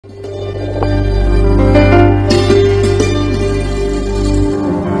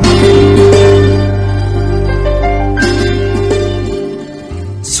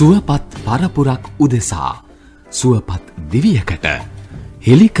සුවපත් පරපුරක් උදෙසා සුවපත් දිවියකට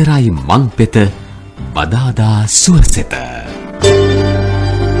හෙළිකරයි මං පෙත බදාදා සුවසෙත.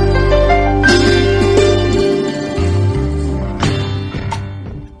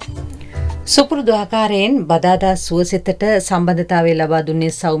 සුපුරුදු ආකාරයෙන් බදාදා සුවසෙතට සම්බන්ධතාවය ලබා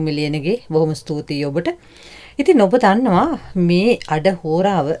දුන්නේ සෞමිලියනගේ බොහොම ස්තුතියි ඔබට. ඉතින් ඔබ දන්නවා මේ අඩ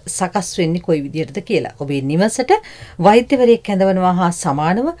හෝරාව සකස් වෙන්නේ කොයි විදිහටද කියලා. ඔබේ නිවසට වෛද්‍යවරයෙක් ඇඳවනවා හා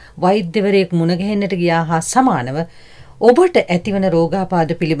සමානව, වෛද්‍යවරයෙක් මුණ ගැහෙන්නට ගියා හා සමානව ඔබට ඇතිවන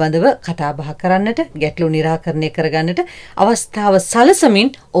රෝගාබාධ පිළිබඳව කතා බහ කරන්නට, ගැටලු निराකරණය කරගන්නට අවස්ථාව සලසමින්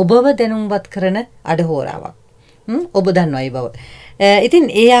ඔබව දැනුම්වත් කරන අඩ හෝරාවක්. ඔබ දන්නවා ඒ බව. ඉතින්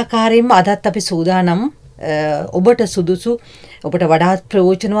ඒ ආකාරයෙන්ම අදත් අපි සූදානම් ඔබට සුදුසු, ඔබට වඩාත්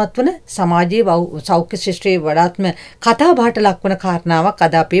ප්‍රයෝජනවත් වන, සමාජයේ සෞඛ්‍ය ශිෂ්ටයේ වඩාත්ම කතා බහට ලක්වන කාරණාවක්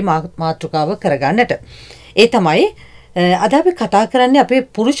අද අපේ මාතෘකාව කරගන්නට. ඒ තමයි අද අපි කතා කරන්නේ අපේ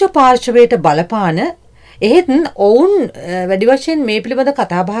පුරුෂ පාර්ශවයට බලපාන, එහෙත් ඔවුන් වැඩි වශයෙන් මේ පිළිබඳ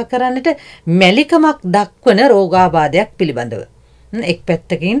කතා බහ කරන්නට මැලිකමක් දක්වන රෝගාබාධයක් පිළිබඳව. එක්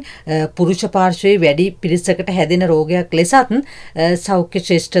පැත්තකින් පුරුෂ පාර්ශවයේ වැඩි පිරිසකට හැදෙන රෝගයක් ලෙසත් සෞඛ්‍ය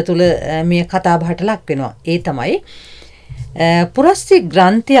ශ්‍රේෂ්ඨ තුල මේ කතා බහට ලක් වෙනවා. ඒ තමයි පුරස්ති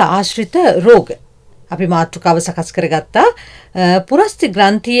ග්‍රන්ථිය ආශ්‍රිත රෝග. අපි මාතෘකාව සකස් කරගත්තා. පුරස්ති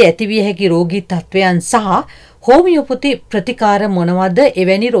ග්‍රන්ථියේ ඇතිවිය හැකි රෝගී තත්වයන් සහ හෝමියෝපති ප්‍රතිකාර මොනවද,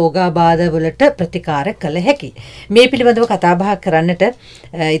 එවැනි රෝගාබාධ වලට ප්‍රතිකාර කළ හැකි. මේ පිළිබඳව කතා බහ කරන්නට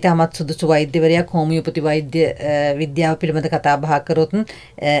ඊටමත් සුදුසු වෛද්‍යවරයෙක්, හෝමියෝපති වෛද්‍ය විද්‍යාව පිළිබඳ කතා බහ කරොත්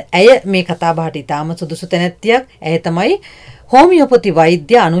ඇය මේ කතා බහට ඊටම සුදුසු තැනැත්තියක්. ඇය තමයි හෝමියෝපති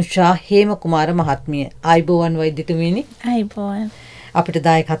වෛද්‍ය අනුෂා හේමකුමාර මහත්මිය. ආයිබෝවන් වෛද්‍යතුමියනි. ආයිබෝවන්. අපිට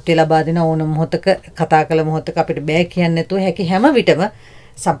දායකත්වය ලබා දෙන ඕන මොහොතක, කතා කළ මොහොතක අපිට බෑ කියන්නේ නැතුව හැකි හැම විටම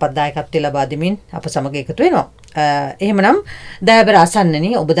සම්පත්දායකත්වය ලබා දෙමින් අප සමග එකතු වෙනවා. එහෙමනම් දයාබර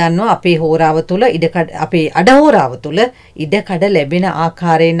අසන්නනි, ඔබ දන්නවා අපේ හෝරාව තුළ අපේ අඩ හෝරාව තුළ ඉඩකඩ ලැබෙන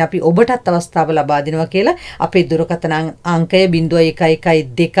ආකාරයෙන් අපි ඔබටත් අවස්ථාව ලබා දෙනවා කියලා. අපේ දුරකථන අංකය 0112 68යි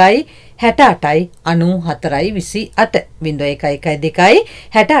 94යි 28 0112 68යි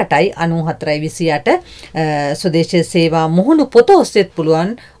 94යි 28 ස්වදේශීය සේවා මුහුණු පොත ඔස්සේත්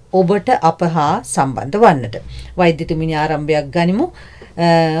පුළුවන් ඔබට අප හා සම්බන්ධ වන්නට. වෛද්‍යතුමිනි, ආරම්භයක් ගනිමු.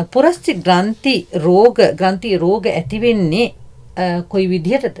 පුරස්ති ග්‍රන්ථි රෝග ඇති වෙන්නේ කොයි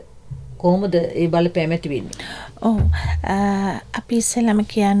විදිහටද? කොහොමද ඒ බලපෑම ඇති වෙන්නේ? අපි ඉස්සෙල්ලාම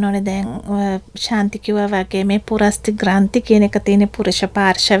කියන්න ඕනේ, දැන් ශාන්ති කිව්වා වගේ මේ පුරස්ති ග්‍රන්ථි කියන එක තියෙන පුරුෂ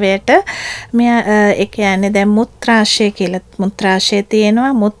පාර්ශවයට. ඒ කියන්නේ දැන් මුත්‍රාශය කියලා මුත්‍රාශය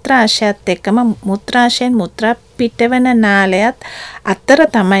තියෙනවා. මුත්‍රාශයත් එක්කම මුත්‍රාශයෙන් මුත්‍රා පිටවන නාලයත් අතර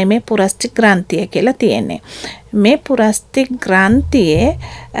තමයි මේ පුරස්ති ග්‍රන්ථිය කියලා තියෙන්නේ. මේ පුරස්ති ග්‍රන්ථියේ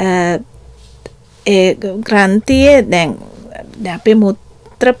දැන් අපේ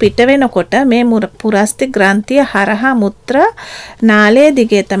මුත්‍ර පිට වෙනකොට මේ පුරස්ති ග්‍රන්ථිය හරහා මුත්‍ර නාලය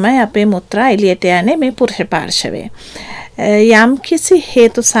දිගේ තමයි අපේ මුත්‍රා එළියට යන්නේ මේ පුරුෂ පාර්ශවයේ. යම් කිසි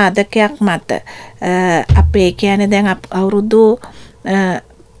හේතු සාධකයක් මත අපේ කියන්නේ දැන් අවුරුදු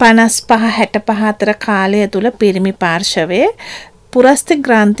 55-65 අතර කාලය තුල පිරිමි පාර්ශවයේ පුරස්ති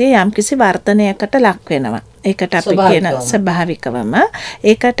ග්‍රන්ථිය යම්කිසි වර්ධනයකට ලක් වෙනවා. ඒකට අපි කියන ස්වභාවිකවම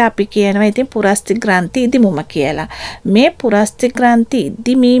ඒකට අපි කියනවා ඉතින් පුරස්ති ග්‍රන්ථි ඉදිමුම කියලා. මේ පුරස්ති ග්‍රන්ථි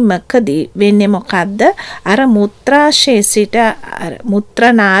ඉදිමීමකදී වෙන්නේ මොකද්ද? අර මුත්‍රාශය සිට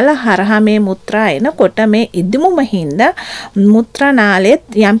මුත්‍රානාල හරහා මේ මුත්‍රා එනකොට මේ ඉදිමුම හින්දා මුත්‍රානාලයේ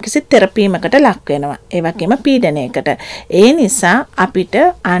යම්කිසි තෙරපීමකට ලක් වෙනවා. ඒ වගේම පීඩනයකට. ඒ නිසා අපිට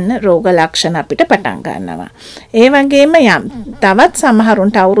අන්න රෝග ලක්ෂණ අපිට පටන් ගන්නවා. ඒ වගේම තවත්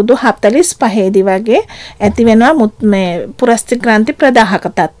සමහරුන්ට අවුරුදු 45 දී වගේ ඇති වෙනවා මේ පුරස්ති ග්‍රන්ථි ප්‍රදාහක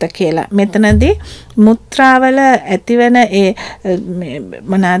තත්ත්ව කියලා. මෙතනදී මුත්‍රාවල ඇතිවෙන ඒ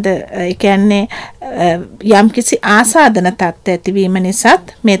මොනවාද, ඒ කියන්නේ යම්කිසි ආසාදන තත්ත්ව ඇතිවීම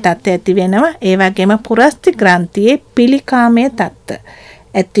නිසාත් මේ තත්ත්ව ඇති වෙනවා. ඒ වගේම පුරස්ති ග්‍රන්ථියේ පිළිකාමයේ තත්ත්ව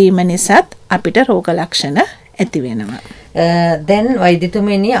ඇතිවීම නිසාත් අපිට රෝග ලක්ෂණ ඇති වෙනවා. දැන්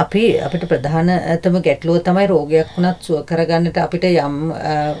වෛද්‍යතුමියනි, අපිට ප්‍රධානතම ගැටලුව තමයි රෝගයක් වුණත් සුව කරගන්නට අපිට යම්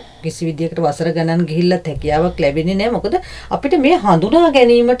කිසි විදියකට වසර ගණන් ගිහිල්ලත් හැකියාවක් ලැබෙන්නේ නැහැ. මොකද අපිට මේ හඳුනා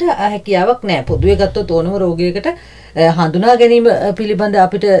ගැනීමට හැකියාවක් නැහැ. පොදුවේ ගත්තොත් ඕනම රෝගයකට හඳුනා ගැනීම පිළිබඳ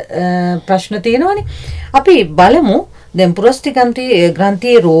අපිට ප්‍රශ්න තියෙනවානේ. අපි බලමු දැන් පුරස්ති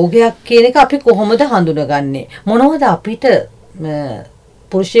ග්‍රන්ථියේ රෝගයක් කියන එක අපි කොහොමද හඳුනගන්නේ? මොනවද අපිට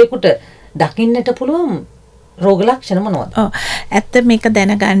පුරුෂයෙකුට දකින්නට පුළුවන් රෝග ලක්ෂණ මොනවද? ඇත්ත මේක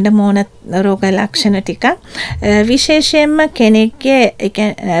දැනගන්න ඕන රෝග ලක්ෂණ ටික. විශේෂයෙන්ම කෙනෙක්ගේ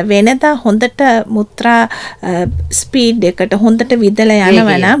වෙනදා හොඳට මුත්‍රා ස්පීඩ් එකට හොඳට විදලා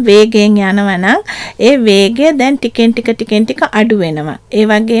යනවා නම් වේගයෙන් යනවා නම් ඒ වේගය දැන් ටිකෙන් ටික අඩු වෙනවා. ඒ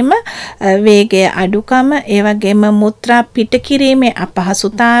වගේම වේගයේ අඩුකම, ඒ වගේම මුත්‍රා පිට කිරීමේ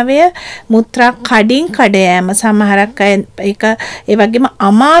අපහසුතාවය, මුත්‍රා කඩින් කඩ යෑම සමහරක් අය ඒක ඒ වගේම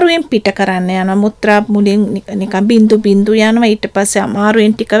අමාරුවෙන් පිට කරන්න යනවා. මුත්‍රා මුලින් නිකන් බින්දු යනවා, ඊට පස්සේ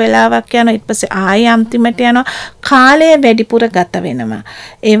අමාරුවෙන් ටික වෙලාවක් යනවා, ඊට පස්සේ ආයෙ අන්තිමට යනවා. කාලය වැඩිපුර ගත වෙනවා.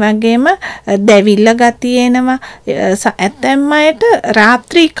 ඒ වගේම දැවිල්ල ගතිය එනවා. ඇතැම් අයට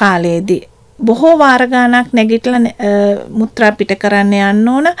රාත්‍රී කාලයේදී බොහෝ වාර ගානක් නැගිටලා මුත්‍රා පිට කරන්න යන්න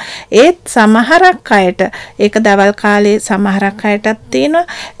ඕන. ඒත් සමහරක් අයට ඒක දවල් කාලේ සමහරක් අයටත් තියෙනවා.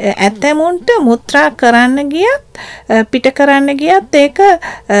 ඇතැමුන්ට මුත්‍රා කරන්න ගියත් පිට කරන්න ගියත් ඒක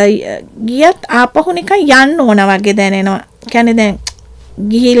ගියත් ආපහු නිකන් යන්න ඕන වගේ දැනෙනවා. කියන්නේ දැන්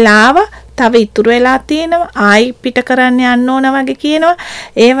ගිහිලාව තව ඉතුරු වෙලා තියෙනවා ආයි පිට කරන්න යන්න ඕන වගේ කියනවා.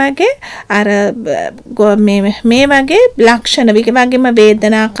 ඒ වගේ අර මේ වගේ ලක්ෂණ වගේම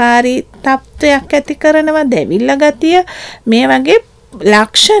වේදනාකාරී තත්ත්වයක් ඇති කරනවා, දැවිල්ල ගතිය, මේ වගේ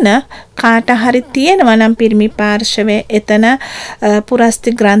ලක්ෂණ කාට හරි තියෙනවා නම් පිරිමි පාර්ශවයේ එතන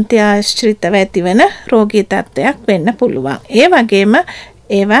පුරස්ති ග්‍රන්ථි ආශ්‍රිතව ඇතිවන රෝගී තත්ත්වයක් වෙන්න පුළුවන්. ඒ වගේම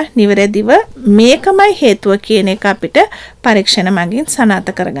ඒවා නිවැරදිව මේකමයි හේතුව කියන එක අපිට පරීක්ෂණ මගින්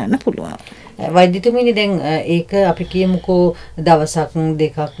සනාථ කරගන්න පුළුවන්. වෛද්‍යතුමනි දැන් ඒක අපි කියමුකෝ දවසක්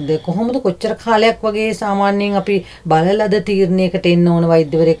දෙකක්ද කොහොමද කොච්චර කාලයක් වගේ සාමාන්‍යයෙන් අපි බලලාද තීරණයකට එන්න ඕන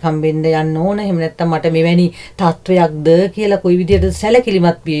වෛද්‍යවරයෙක් හම්බෙන්න යන්න ඕන, එහෙම නැත්නම් මට මෙවැනි තත්වයක්ද කියලා කොයි විදිහටද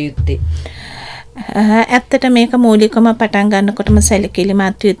සැලකිලිමත් විය යුත්තේ? ඇත්තට මේක මූලිකවම පටන් ගන්නකොටම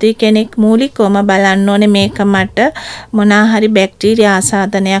සැලකිලිමත් යුතුයි. කෙනෙක් මූලිකවම බලන්න ඕනේ මේක මට මොනවා හරි බැක්ටීරියා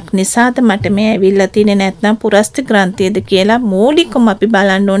ආසාදනයක් නිසාද මට මේ ඇවිල්ලා තියෙන්නේ නැත්නම් පුරස්ති ග්‍රන්ථියද කියලා මූලිකවම අපි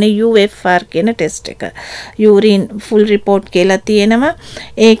බලන්න ඕනේ UFR කියන ටෙස්ට් එක. යූරින් ෆුල් රිපෝට් කියලා තියෙනවා.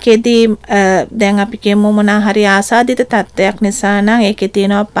 ඒකෙදී දැන් අපි කියමු මොනවා හරි ආසාදිත තත්ත්වයක් නිසා නම් ඒකේ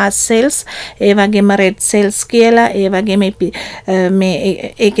තියෙනවා පස් සෙල්ස්, ඒ වගේම රෙඩ් සෙල්ස් කියලා, ඒ වගේම මේ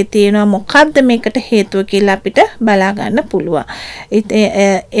ඒකේ තියෙනවා මොකද්ද මේකට හේතුව කියලා අපිට බලා ගන්න පුළුවන්.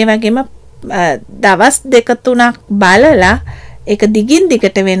 ඒ වගේම දවස් 2-3ක් බලලා ඒක දිගින්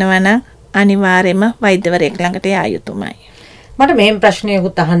දිගට වෙනවා නම් අනිවාර්යයෙන්ම වෛද්‍යවරයෙක් ළඟට යා යුතුමයි. මට මේ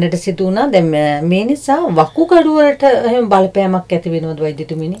ප්‍රශ්නයකුත් අහන්නට සිදු වුණා. දැන් මේ නිසා වකුගඩු වලට එහෙම බලපෑමක් ඇති වෙනවද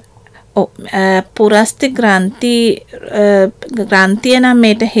වෛද්‍යතුමිනි? පුරස්ති ග්‍රන්ථිය නම්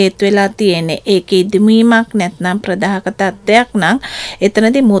මේට හේතු වෙලා තියෙන්නේ. ඒකේ ඉදමීමක් නැත්නම් ප්‍රදාහක තත්ත්වයක් නම්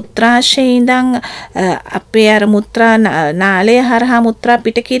එතනදී මුත්‍රාශයේ ඉඳන් අපේ අර මුත්‍රා නාලය හරහා මුත්‍රා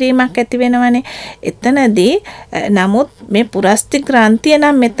පිට කිරීමක් ඇති වෙනවනේ. එතනදී නමුත් මේ පුරස්ති ග්‍රන්ථිය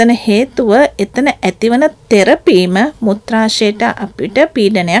නම් මෙතන හේතුව එතන ඇතිවන තෙරපීම මුත්‍රාශයට අපිට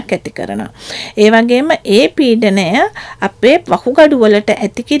පීඩනයක් ඇති කරනවා. ඒ වගේම ඒ පීඩනය අපේ වකුගඩු වලට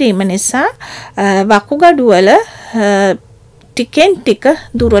ඇති කිරීම නිසා වකුගඩු වල ටිකෙන් ටික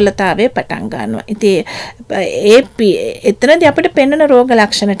දුර්වලතාවය පටන් ගන්නවා. ඉතින් එතනදී අපිට පෙන්වන රෝග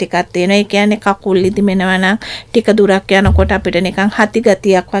ලක්ෂණ ටිකක් තියෙනවා. ඒ කියන්නේ කකුල් ඉදිමෙනවා නම් ටික දුරක් යනකොට අපිට නිකන් හති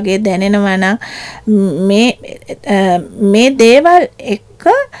ගතියක් වගේ දැනෙනවා නම් මේ දේවල් එක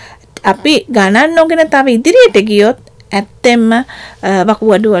අපි ගණන් නොගෙන තව ඉදිරියට ගියොත් ඇත්තෙන්ම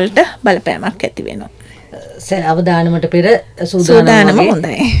වකුගඩු වලට බලපෑමක් ඇති වෙනවා. අවදානමට පෙර සූදානම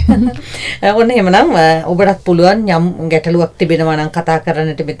හොඳයි. ඔන්න එහෙමනම් ඔබටත් පුළුවන් යම් ගැටලුවක් තිබෙනවා නම් කතා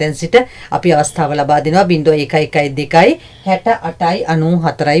කරන්නට මෙතෙන් සිට අපි අවස්ථාව ලබා දෙනවා. 0112 68යි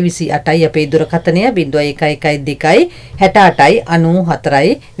 94යි 28යි අපේ දුරකථනය 0112 68යි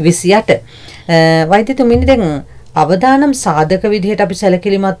 94යි 28. වෛද්‍යතුමිනි දැන් අවදානම් සාධක විදිහට අපි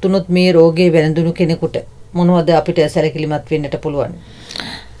සැලකිලිමත් වුණොත් මේ රෝගේ වැළඳුණු කෙනෙකුට මොනවද අපිට සැලකිලිමත් වෙන්නට පුළුවන්?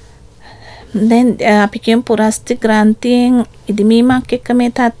 දැන් අපි කියමු පුරස්ති ග්‍රන්ථියෙන් ඉදමීමක් එක්ක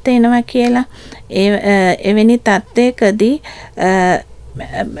මේ තත්ත්වය එනවා කියලා. එවැනි තත්ත්වයකදී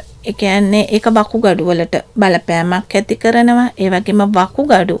ඒ කියන්නේ ඒක වකුගඩු වලට බලපෑමක් ඇති කරනවා. ඒ වගේම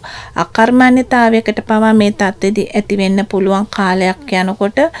වකුගඩු අකර්මණ්‍යතාවයකට පවා මේ තත්ත්වෙදී ඇති වෙන්න පුළුවන් කාලයක්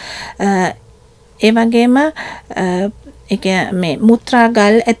යනකොට. ඒ වගේම මේ මුත්‍රා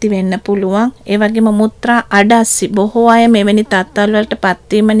ගල් ඇති වෙන්න පුළුවන්. ඒ වගේම මුත්‍රා අඩස්සි බොහෝ අය මෙවැනි තත්ත්වවල වලට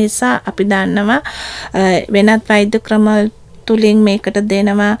පත්වීම නිසා අපි දන්නවා වෙනත් වෛද්‍ය ක්‍රම තුලින් මේකට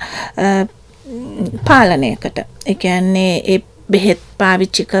දෙනවා පාලනයකට. ඒ කියන්නේ ඒ බෙහෙත්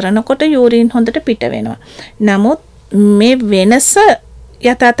පාවිච්චි කරනකොට යූරින් හොඳට පිට වෙනවා. නමුත් මේ වෙනස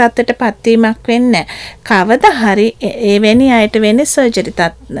යථා තත්ත්වයට පත්වීමක් වෙන්නේ කවදා හරි එවැනි අයට වෙන්නේ සර්ජරි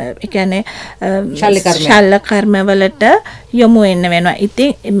ඒ කියන්නේ ශල්‍ය කර්ම වලට යොමු වෙන්න වෙනවා.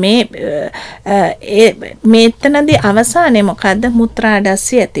 ඉතින් මේතනදී අවසානයේ මොකද්ද?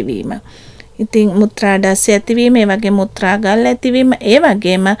 මුත්‍රාඩස්සිය ඇතිවීම. ඉතින් මුත්‍රාඩස්සිය ඇතිවීම, ඒ වගේ මුත්‍රා ගල් ඇතිවීම, ඒ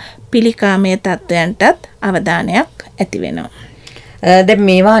වගේම පිළිකාමය තත්ත්වයන්ටත් අවධානයක් ඇති වෙනවා. දැන්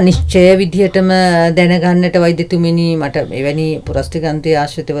මේවා නිශ්චය විදිහටම දැනගන්නට වෛද්‍යතුමිනි මට එවැනි පුරස්තිගන්තය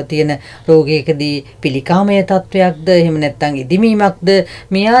ආශ්‍රිතව තියෙන රෝගයකදී පිළිකාමය තත්වයක්ද එහෙම නැත්නම් ඉදිමීමක්ද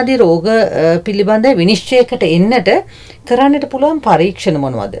මේ ආදී රෝග පිළිබඳ විනිශ්චයකට එන්නට කරන්නට පුළුවන් පරීක්ෂණ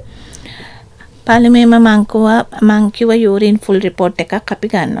මොනවද? පළමුවෙන්ම මං කිව්වා යූරින් ෆුල් රිපෝට් එකක් අපි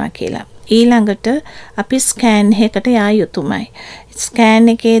ගන්නවා කියලා. ඊළඟට අපි ස්කෑන් එකකට යා යුතුමයි. ස්කෑන්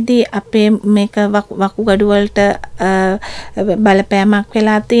එකේදී අපේ මේක වකුගඩු වලට බලපෑමක්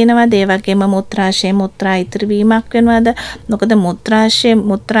වෙලා තියෙනවද? ඒ වගේම මුත්‍රාශය මුත්‍රා ඉතිරි වීමක් වෙනවද? මොකද මුත්‍රාශය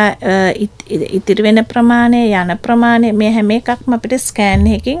මුත්‍රා ඉතිරි වෙන ප්‍රමාණය යන ප්‍රමාණය මේ හැම එකක්ම අපිට ස්කෑන්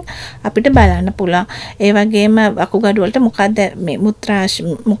එකකින් අපිට බලන්න පුළුවන්. ඒ වගේම වකුගඩු වලට මොකද්ද මේ මුත්‍රාශය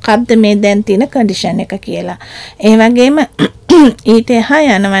මොකද්ද මේ දැන් තියෙන කන්ඩිෂන් එක කියලා. ඒ වගේම ඊට එහා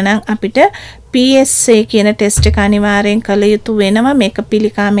යනවා නම් අපිට PSA කියන ටෙස්ට් එක අනිවාර්යෙන් කළ යුතු වෙනවා. මේක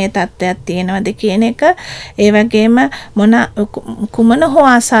පිළිකාමය තත්ත්වයක් තියෙනවද කියන එක. ඒ වගේම කුමන හෝ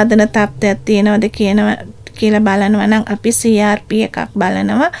ආසාදන තත්ත්වයක් තියෙනවද කියලා බලනවා නම් අපි CRP එකක්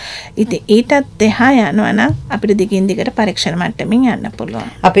බලනවා. ඉතින් ඊටත් එහා යනවා නම් අපිට දිගින් දිගට පරීක්ෂණ මට්ටමින් යන්න පුළුවන්.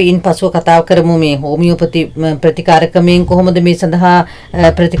 අපි ඉන්පසුව කතා කරමු මේ හෝමියෝපති ප්‍රතිකාර ක්‍රමයෙන් කොහොමද මේ සඳහා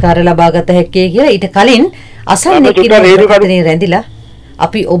ප්‍රතිකාර ලබා ගත හැක්කේ කියලා. ඊට කලින් අසන්නේ කියන රැඳිලා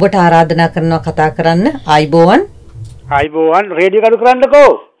අපි ඔබට ආරාධනා කරනවා කතා කරන්න. ආයිබෝවන් රේඩියෝ කඩු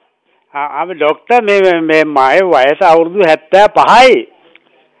කරන්නකෝ. අපි ડોක්ටර් මේ මගේ වයස අවුරුදු 75යි.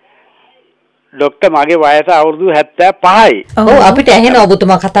 ડોක්ටර් මගේ වයස අවුරුදු 75යි. ඔව් අපිට ඇහෙන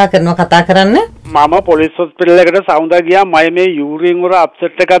ඔබතුමා කතා කරන්න. මම පොලිස් හොස්පිටල් එකට සවුන්දා ගියා. මම මේ යූරින් වල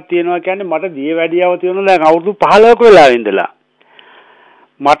අප්සෙට් එකක් තියෙනවා කියන්නේ මට දිය වැඩියව තියෙනවා දැන් අවුරුදු 15ක වෙලා ඉඳලා.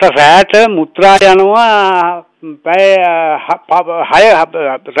 මට රැට මුත්‍රා යනවා පැය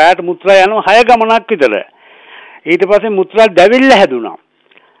 6 රැට මුත්‍රා යනවා 6 ගමනක් විතර. ඊට පස්සේ මුත්‍රා දැවිල්ල හැදුනා.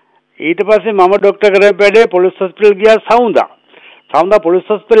 ඊට පස්සේ මම ડોක්ටර් කරේ වැඩේ පොලිස් හොස්පිටල් ගියා සවුන්දා පොලිස්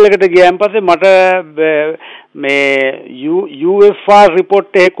හොස්පිටල් එකට ගියාන් පස්සේ මට මේ UFR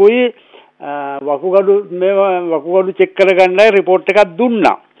රිපෝට් එකකුයි වකුගඩු චෙක් කරගන්නයි රිපෝට් එකක්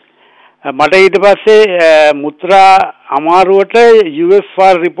දුන්නා. මට ඊට පස්සේ මුත්‍රා අමාරුවට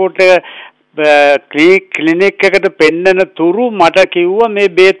UFR රිපෝට් එක ක්ලිනික් එකට පෙන්නන තුරු මට කිව්වා මේ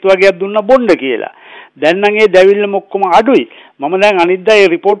බේත් වගේක් දුන්න බොන්න කියලා. දැන් නම් ඒ දැවිල්ල ඔක්කොම අඩුයි. මම දැන් අනිද්දා ඒ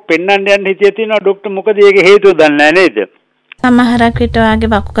රිපෝට් පෙන්නන්න යන්න හිතේ තියෙනවා ડોක්ටර් මොකද ඒකේ හේතුව දන්නේ නැහැ නේද? සමහරක් විට වගේ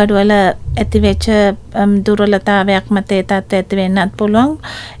වකුගඩු වල ඇතිවෙච්ච දුර්වලතාවයක් මත ඒ තත්ත්වය ඇති වෙන්නත් පුළුවන්.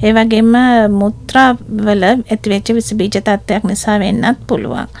 ඒ වගේම මුත්‍රා වල ඇතිවෙච්ච විස බීජ තත්ත්වයක් නිසා වෙන්නත්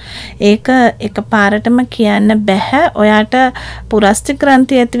පුළුවන්. ඒක එකපාරටම කියන්න බෑ. ඔයාට පුරස්ති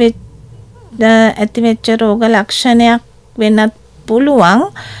ග්‍රන්ථි ඇතිවෙච්ච රෝග ලක්ෂණයක් වෙන්නත් පුළුවන්.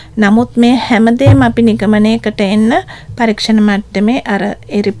 නමුත් මේ හැමදේම අපි නිගමනයකට එන්න පරීක්ෂණ මට්ටමේ අර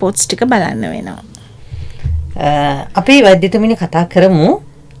ඒ රිපෝට්ස් ටික බලන්න වෙනවා. අපි වෛද්‍යතුමිනි කතා කරමු.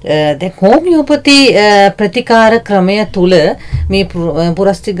 දැන් හෝමියෝපති ප්‍රතිකාර ක්‍රමය තුල මේ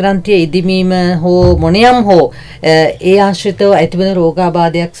පුරස්ති ග්‍රන්ථිය ඉදිමීම හෝ මොනියම් හෝ ඒ ආශ්‍රිතව ඇතිවන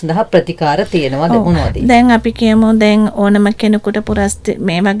රෝගාබාධයක් සඳහා ප්‍රතිකාර තියෙනවද මොනවද? දැන් අපි කියමු දැන් ඕනම කෙනෙකුට පුරස්ති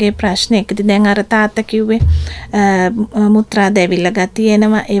මේ වගේ ප්‍රශ්නයකදී දැන් අර තාත්තා කිව්වේ මුත්‍රා දැවිල්ල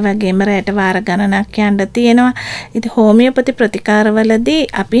ගතියනවා. ඒ වගේම රැට වාර ගණනක් යන්න තියෙනවා. ඉතින් හෝමියෝපති ප්‍රතිකාරවලදී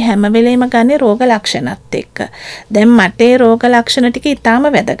අපි හැම වෙලෙම ගන්නේ රෝග ලක්ෂණත් එක්ක. දැන් මට ඒ රෝග ලක්ෂණ ටික ඊටාම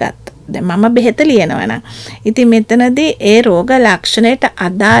වැදගත්. දැන් මම බෙහෙත ලියනවා නම් ඉතින් මෙතනදී ඒ රෝග ලක්ෂණයට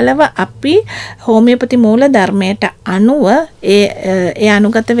අදාළව අපි හෝමියෝපති මූල ධර්මයට අනුව ඒ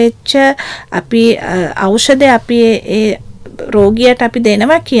අනුගත වෙච්ච අපි ඖෂධය අපි ඒ රෝගියට අපි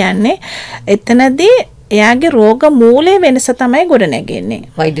දෙනවා කියන්නේ එතනදී එයාගේ රෝග මූලයේ වෙනස තමයි ගොඩ නැගෙන්නේ.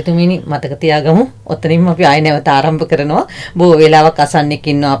 වෛද්‍යතුමිනි මතක තියාගමු. ඔතනින්ම අපි ආයෙ නැවත ආරම්භ කරනවා. බොහෝ වෙලාවක් අසන්නෙක්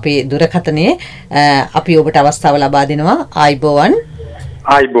ඉන්නවා අපේ දුරකථනයේ. අපි ඔබට අවස්ථාව ලබා දෙනවා. ආයිබෝවන්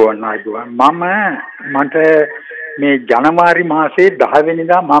මට මේ ජනවාරි මාසේ 10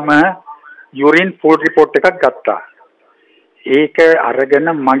 වෙනිදා මම යුරින් ෆුඩ් රිපෝට් එකක් ගත්තා. ඒක අරගෙන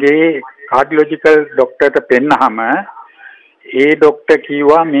මගේ කාඩියොලොජිකල් ડોක්ටර්ට පෙන්නහම ඒ ડોක්ටර්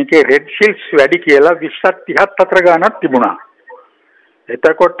කිව්වා මේකේ රෙඩ් සිල්ස් වැඩි කියලා 20-34 ගණනක් තිබුණා.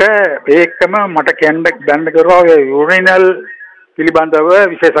 එතකොට ඒකම මට දැනන්න කරුවා යුරිනල් පිළිබඳව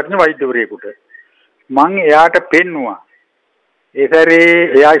විශේෂඥ වෛද්‍යවරයෙකුට. මං එයාට පෙන්නුවා. ඒ සැරේ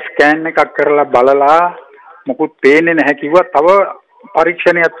එයා ස්කෑන් එකක් කරලා බලලා මොකුත් පේන්නේ නැහැ කිව්වා. තව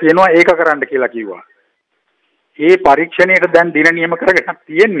පරීක්ෂණයක් තියෙනවා ඒක කරන්න කියලා කිව්වා. ඒ පරීක්ෂණයට දැන් දින නියම කරගෙන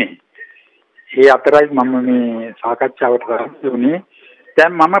තියෙන්නේ. ඒ අතරයි මම මේ සාකච්ඡාවට ගන්නේ.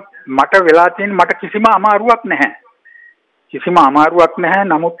 දැන් මට වෙලා තියෙන මට කිසිම අමාරුවක් නැහැ. කිසිම අමාරුවක් නැහැ.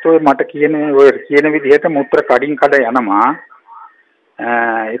 නමුත් ඔය මට කියන විදිහට මුත්‍ර කඩින් කඩ යනවා.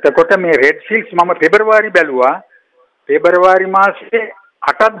 එතකොට මේ රෙඩ් සීල්ස් මම පෙබරවාරි බැලුවා. පෙබරවාරි මාසේ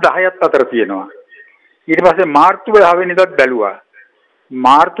 8ත් 10ත් අතර තියෙනවා. ඊට පස්සේ මාර්තු 10 වෙනිදාත් බැලුවා.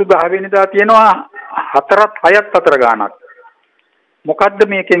 මාර්තු 10 වෙනිදා තියෙනවා 4ත් 6ත් අතර ගාණක්. මොකද්ද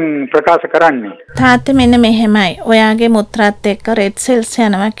මේකෙන් ප්‍රකාශ කරන්නේ? තාත්තේ මෙන්න මෙහෙමයි. ඔයාගේ මුත්‍රාත් එක්ක රෙඩ් සෙල්ස්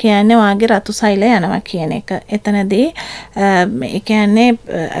යනවා කියන්නේ ඔයාගේ රතු සෛල යනවා කියන එක. එතනදී ඒ කියන්නේ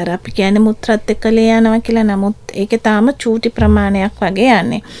අර අපි කියන්නේ මුත්‍රාත් එක්ක ලේ යනවා කියලා. නමුත් ඒකේ තාම චූටි ප්‍රමාණයක් වගේ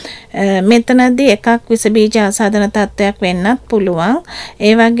යන්නේ. මෙතනදී එකක් විස බීජ ආසාදන තත්ත්වයක් වෙන්නත් පුළුවන්.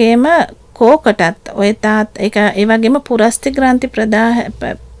 ඒ වගේම කෝකටත් ඔය ඒ වගේම පුරස්ති ග්‍රන්ථි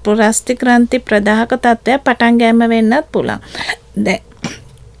ප්‍රදාහක තත්ත්වයක් පටන් ගැනීම වෙන්නත් පුළුවන්. දැන්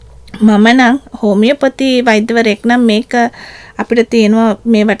මම නම් හෝමියෝපති වෛද්‍යවරයෙක් නම් මේක අපිට තියෙනවා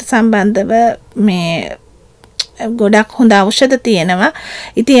මේවට සම්බන්ධව මේ ගොඩක් හොඳ ಔಷಧ තියෙනවා.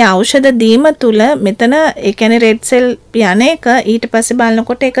 ඉතින් ඒ ඖෂධ දීම තුල මෙතන ඒ කියන්නේ රෙඩ් සෙල් යන එක ඊට පස්සේ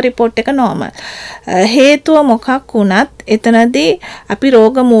බලනකොට ඒක report එක normal. හේතුව මොකක් වුණත් එතනදී අපි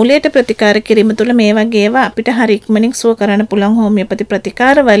රෝග මූලයට ප්‍රතිකාර කිරීම තුළ මේ වගේ ඒවා අපිට හරි ඉක්මනින් සුව කරන්න පුළුවන් හෝමියෝපති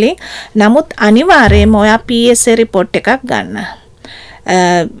ප්‍රතිකාර වලින්. නමුත් අනිවාර්යයෙන්ම ඔයා PSA report එකක් ගන්න.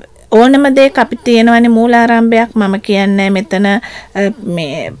 ඕනම දෙයක් අපි තියෙනවනේ මූලාරම්භයක්. මම කියන්නේ මෙතන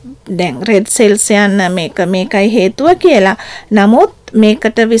මේ දැන් රෙඩ් සෙල්ස් යන මේකයි හේතුව කියලා. නමුත්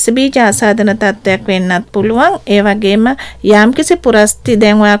මේකට විස බීජ ආසාදන තත්ත්වයක් වෙන්නත් පුළුවන්. ඒ වගේම යම්කිසි පුරස්ති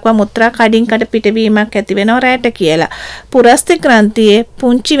දැන් ඔයාකව මුත්‍රා කඩින් කඩ පිටවීමක් ඇති වෙනවා රැට කියලා. පුරස්ති ග්‍රන්ථියේ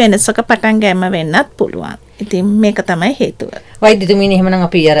පුංචි වෙනසක පටන් ගැනීම වෙන්නත් පුළුවන්. ඉතින් මේක තමයි හේතුව. වෛද්‍යතුමීනි එහෙමනම්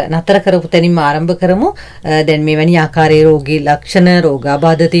අපි අර නතර කරපු තැනින්ම ආරම්භ කරමු. දැන් මේ වැනි ආකාරයේ රෝගී ලක්ෂණ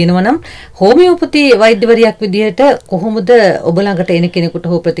රෝගාබාධ තියෙනවා නම් හෝමියෝපති වෛද්‍යවරියක් විදිහට කොහොමද ඔබ ළඟට එන කෙනෙකුට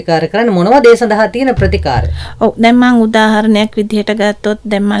හෝ ප්‍රතිකාර කරන්න මොනවද ඒ සඳහා තියෙන ප්‍රතිකාර? ඔව් දැන් මම උදාහරණයක් විදිහට ගත්තොත්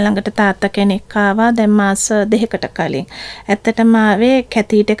දැන් මම ළඟට තාත්තා කෙනෙක් ආවා දැන් මාස 2කට කලින්. ඇත්තටම ආවේ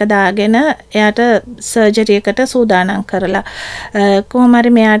කැතීට් එක දාගෙන එයාට සර්ජරි එකට සූදානම් කරලා කොහොම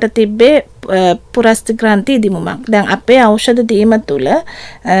හරි මෙයාට තිබ්බේ පුරස්ති ග්‍රන්ථි දිමුමක්. දැන් අපේ ඖෂධ දීම තුල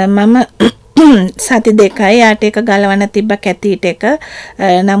මම සති දෙකයි යාට එක ගලවන්න තිබ්බ කැතීට් එක.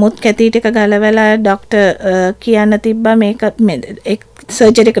 නමුත් කැතීට් එක ගලවලා ડોක්ටර් කියන්න තිබ්බා මේක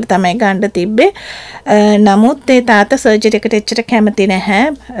සර්ජරි එකට තමයි ගන්න තිබ්බේ. නමුත් ඒ තාත්තා සර්ජරි එකට එච්චර කැමති නැහැ.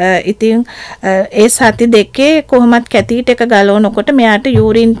 ඉතින් ඒ සති දෙකේ කොහොමත් කැතීට් එක ගලවනකොට මෙයාට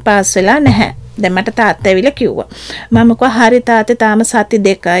යූරින් පාස් වෙලා නැහැ. දැන් මට තාත්තා ඇවිල්ලා කිව්වා. මම කිව්වා හරි තාත්තේ තාම සති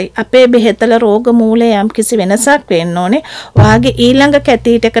දෙකයි. අපේ බෙහෙතල රෝග මූලයේ යම් කිසි වෙනසක් වෙන්න ඕනේ. ඔයාගේ ඊළඟ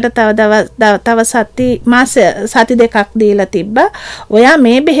කැතීට් එකට තව සති දෙකක් දීලා තිබ්බා. ඔයා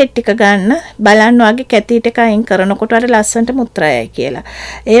මේ බෙහෙත් ටික ගන්න බලන්න ඔයාගේ කැතීට් එක අයින් කරනකොට අර ලස්සනට මුත්‍රායයි කියලා.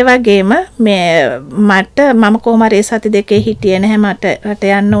 ඒ වගේම මම කොහොම හරි සති දෙකේ හිටියේ නැහැ. මට රට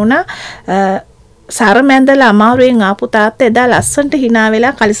යන්න උනා. සරමැන්දලා අමාරුවෙන් ආපු තාත්තා එදා ලස්සනට hina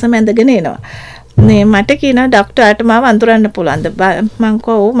වෙලා කලිසම ඇඳගෙන එනවා. මේ මට කියනවා ડોක්ටර්ට මාව අඳුරන්න පුළුවන්ද? මං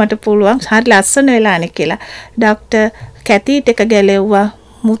කෝ මට පුළුවන්. හරි ලස්සන වෙලානේ කියලා. ડોක්ටර් කැතීට් එක ගැලෙව්වා.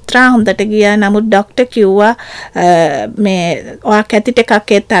 මුත්‍රා හොඳට ගියා. නමුත් ડોක්ටර් කිව්වා මේ ඔයා කැතීට්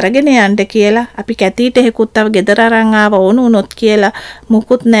එකක් ඒත් අරගෙන යන්න කියලා. අපි කැතීට් එකකුත් තව ගෙදර අරන් ආව ඕන උනොත් කියලා.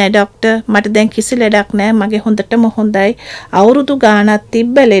 මුකුත් නෑ ડોක්ටර්. මට දැන් කිසි ලෙඩක් නෑ. මගේ හොඳටම හොඳයි. අවුරුදු ගාණක්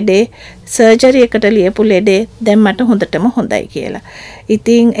තිබ්බ ලෙඩේ සර්ජරි එකට ලියපු ලෙඩේ දැන් මට හොඳටම හොඳයි කියලා.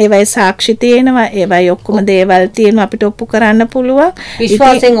 ඉතින් ඒවයි සාක්ෂි තියෙනවා. ඒවයි ඔක්කොම දේවල් තියෙනවා අපිට ඔප්පු කරන්න පුළුවන්.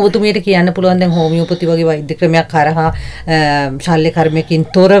 විශ්වාසයෙන් ඔබතුමියට කියන්න පුළුවන් දැන් හෝමියෝපති වගේ වෛද්‍ය ක්‍රමයක් හරහා ශල්‍ය කර්මයකින්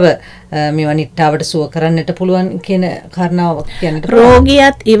තොරව මේවා නිට්ටාවට සුව කරන්නට පුළුවන් කියන කාරණාව කියන්නට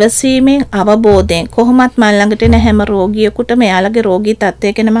රෝගියත් ඉවසීමෙන් අවබෝධයෙන් කොහොමත් මල් ළඟට එන හැම රෝගියෙකුට මෙයාලගේ රෝගී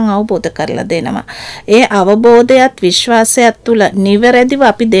තත්ත්වය ගැන මම අවබෝධ කරලා දෙනවා. ඒ අවබෝධයත් විශ්වාසයත් තුල නිවැරදිව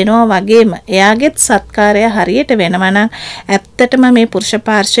අපි දෙනවා වගේම එයාගෙත් සත්කාරය හරියට වෙනවා නම් ඇත්තටම මේ පුරුෂ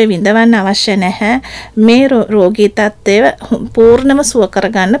පාර්ශ්වය විඳවන්න අවශ්‍ය නැහැ. මේ රෝගී තත්ත්වය පූර්ණව සුව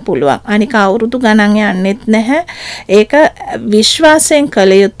කරගන්න පුළුවන්. අනික අවුරුදු ගණන් යන්නෙත් නැහැ. ඒක විශ්වාසයෙන්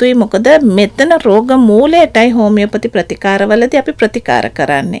කළ යුතුයි. මොකද මෙතන රෝග මූලයටයි හෝමියෝපති ප්‍රතිකාරවලදී අපි ප්‍රතිකාර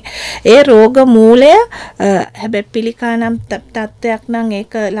කරන්නේ. ඒ රෝග මූලය හැබැයි පිළිකානම් තත්ත්වයක් නම්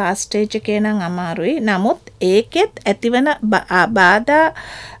ඒක ලාස්ට් ස්ටේජ් එකේ නම් අමාරුයි. නමුත් ඒකෙත් ඇතිවන බාධා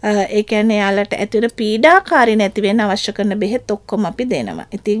ඒ කියන්නේ යාලට ඇතිවන පීඩාකාරී නැති වෙන්න අවශ්‍ය කරන බෙහෙත් ඔක්කොම අපි දෙනවා.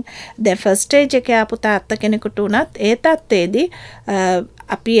 ඉතින් දැන් ෆස්ට් ස්ටේජ් එකේ ආපු තාත්තා කෙනෙකුට උනත් ඒ තත්ත්වයේදී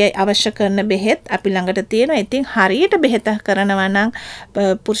අපි අවශ්‍ය කරන බෙහෙත් අපි ළඟට තියෙනවා. ඉතින් හරියට බෙහෙත කරනවා නම්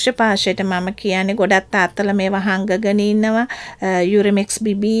පුරුෂ පාර්ශ්වයට මම කියන්නේ ගොඩක් තාත්තලා මේවා හංගගෙන ඉන්නවා. යුරෙමෙක්ස්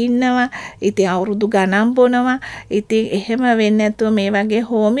බිබී ඉන්නවා. ඉතින් අවුරුදු ගණන් බොනවා. ඉතින් එහෙම වෙන්නේ නැතුව මේ වගේ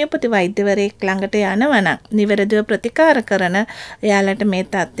හෝමියෝපති වෛද්‍යවරයෙක් ළඟට යනවා නම් නිවැරදිව ප්‍රතිකාර කරන එයාලට මේ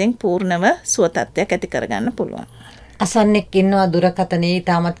තත්ත්වෙන් පූර්ණව සුව තත්ත්වයක් ඇති කරගන්න පුළුවන්. අසන්නෙක් ඉන්නවා දුරකථනයේ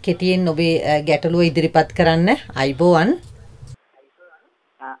තාමත් කෙටියෙන් ඔබේ ගැටලුව ඉදිරිපත් කරන්න. අයිබෝවන්.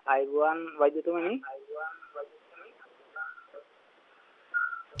 අයිබෝවන් වෛද්‍යතුමනි.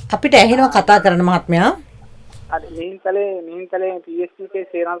 අපිට ඇහෙනවා කතා කරන මහත්මයා. අද මිහින්තලේ PSC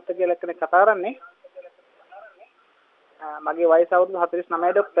සේනාර්ථ කියලා කෙනෙක් කතා කරන්නේ. මගේ වයස අවුරුදු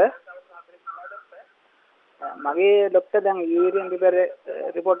 49 ડોක්ටර්. මගේ ડોක්ටර් දැන් යූරින්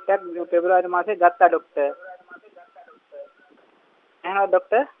රිපෝට් එකක් පෙබරවාරි මාසේ ගත්තා ડોක්ටර්. එහෙනම්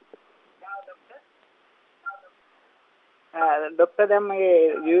ડોක්ටර් ડોක්ටර් දැන් මගේ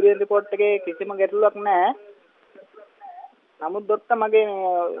යූරින් රිපෝට් එකේ කිසිම ගැටලුවක් නැහැ. නමුත් ડોක්ටර් මගේ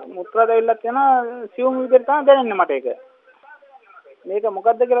මුත්‍රා දැවිල්ලක් යන සියුම් විදිහට තමයි දැනෙන්නේ මට ඒක. මේක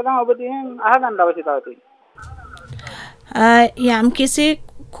මොකද්ද කියලා තමයි ඔබතුමියන් අහගන්න අවශ්‍යතාවය තියෙන්නේ. යම් කිසි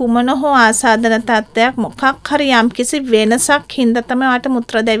කුමන හෝ ආසාදන තත්ත්වයක් මොකක් හරි යම් කිසි වෙනසක් හින්දා තමයි වට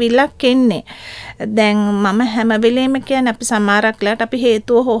මුත්‍රා දැවිල්ලක් එන්නේ. දැන් මම හැම වෙලේම කියන්නේ අපි සමහරක් වෙලාවට අපි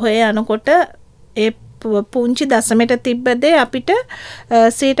හේතුව හොය යනකොට ඒ පුංචි දශමයට තිබ්බ දේ අපිට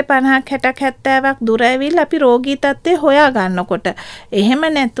 50ක් 60ක් 70ක් දුර ඇවිල්ලා අපි රෝගී තත්ත්වේ හොයා ගන්නකොට එහෙම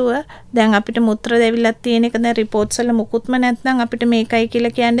නැතුව දැන් අපිට මුත්‍රා දැවිල්ලක් තියෙන එක දැන් රිපෝට්ස් වල මුකුත්ම නැත්නම් අපිට මේකයි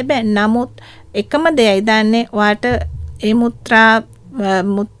කියලා කියන්න බෑ. නමුත් එකම දෙයයි දන්නේ වාට ඒ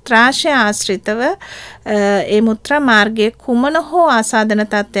මුත්‍රාශය ආශ්‍රිතව ඒ මුත්‍රා මාර්ගයේ කුමන හෝ ආසාදන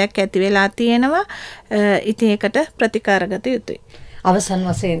තත්ත්වයක් ඇති වෙලා තියෙනවා. ඉතින් ඒකට ප්‍රතිකාරගත යුතුයි. අවසන්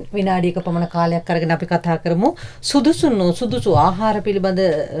වශයෙන් විනාඩියක පමණ කාලයක් අරගෙන අපි කතා කරමු සුදුසු ආහාර පිළිබඳ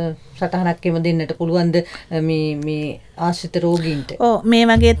සටහනක් එම දෙන්නට පුළුවන්ද මේ ආශ්‍රිත රෝගීන්ට? ඔව් මේ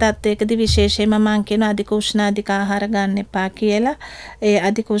වගේ තත්ත්වයකදී විශේෂයෙන්ම මම කියන අධික උෂ්ණාධික ආහාර ගන්න එපා කියලා. ඒ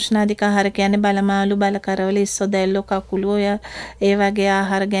අධික උෂ්ණාධික ආහාර කියන්නේ බලමාලු, බලකරවල, ඉස්සොදැල්ලෝ, කකුළු ඔය ඒ වගේ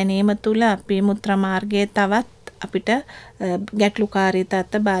ආහාර ගැනීම තුල අපි මුත්‍රා මාර්ගයේ තවත් අපිට ගැටලුකාරී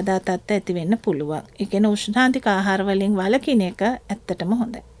තත්ත්ව බාධා තත්ත්ව ඇති වෙන්න පුළුවන්. ඒ කියන්නේ උෂ්ණාධික ආහාර වලින් වළකින එක ඇත්තටම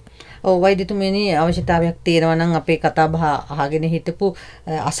හොඳයි. ඔව් වෛද්‍යතුමනි අවශ්‍යතාවයක් තියෙනවා නම් අපේ කතා බහ අහගෙන හිටපු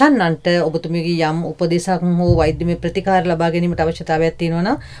අසන්නන්ට ඔබතුමියගේ යම් උපදේශයක් හෝ වෛද්‍යමය ප්‍රතිකාර ලබා ගැනීමට අවශ්‍යතාවයක් තියෙනවා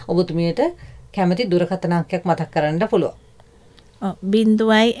නම් ඔබතුමියට කැමැති දුරකථන අංකයක් මතක් කරන්න පුළුවන්.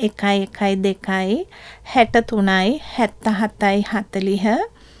 0.112 63 77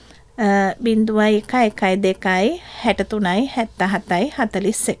 40 0.112 63 77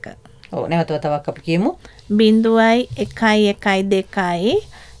 41. ඔව් නැවත වතාවක් අපි කියමු 0.112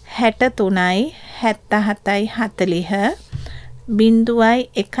 63 77 40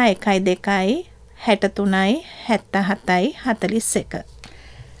 0.112 63 77 41.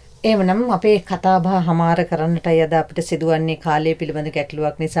 එවනම් අපේ කතා බහ හමාර කරන්නටයි අද අපිට සිදුවන්නේ කාලය පිළිබඳ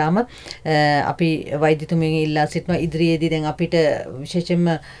ගැටලුවක් නිසාම අපි වෛද්‍යතුමියගෙන් ඉල්ලා සිටිනවා ඉදිරියේදී දැන් අපිට විශේෂයෙන්ම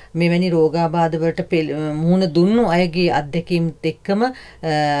මෙවැනි රෝගාබාධ වලට මුහුණ දුන්නු අයගේ අත්දැකීම්ත් එක්කම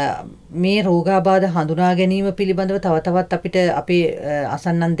මේ රෝගාබාධ හඳුනා ගැනීම පිළිබඳව තව තවත් අපිට අපේ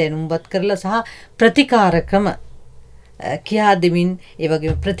අසන්නන් දැනුම්පත් කරලා සහ ප්‍රතිකාරකම කියා දෙමින් ඒ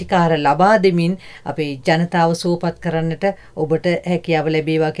වගේම ප්‍රතිකාර ලබා දෙමින් අපේ ජනතාව සුවපත් කරන්නට ඔබට හැකියාව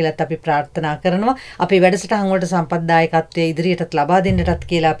ලැබේවා කියලාත් අපි ප්‍රාර්ථනා කරනවා. අපේ වැඩසටහන් වලට සම්පත්දායකත්වයේ ඉදිරියටත් ලබා දෙන්නටත්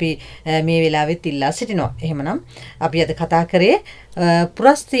කියලා අපි මේ වෙලාවෙත් ඉල්ලා සිටිනවා. එහෙමනම් අපි අද කතා කරේ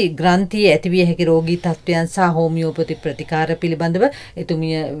පුරස්ති ග්‍රන්ථියේ ඇතිවිය හැකි රෝගී තත්ත්වයන් සහ හෝමියෝපති ප්‍රතිකාර පිළිබඳව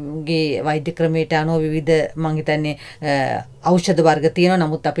එතුමියගේ වෛද්‍ය ක්‍රමයට අනුව විවිධ මම හිතන්නේ ඖෂධ වර්ග තියෙනවා.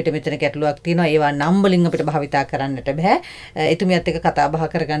 නමුත් අපිට මෙතන ගැටලුවක් තියෙනවා. ඒවා නම් වලින් අපිට භාවිතා කරන්නට බෑ. එතුමියත් එක්ක කතා බහ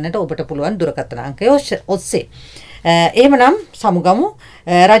කරගන්නට ඔබට පුළුවන් දුරකථන අංකය ඔස්සේ. එහෙමනම් සමුගමු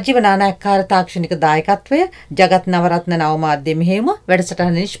රජීව නානායක්කාර තාක්ෂණික දායකත්වය ජගත් නවරත්න නවමාධ්‍ය මෙහෙයුම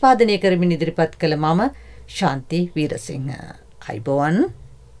වැඩසටහන නිෂ්පාදනය කරමින් ඉදිරිපත් කළ මම ශාන්ති වීරසිංහ. අයිබෝවන්.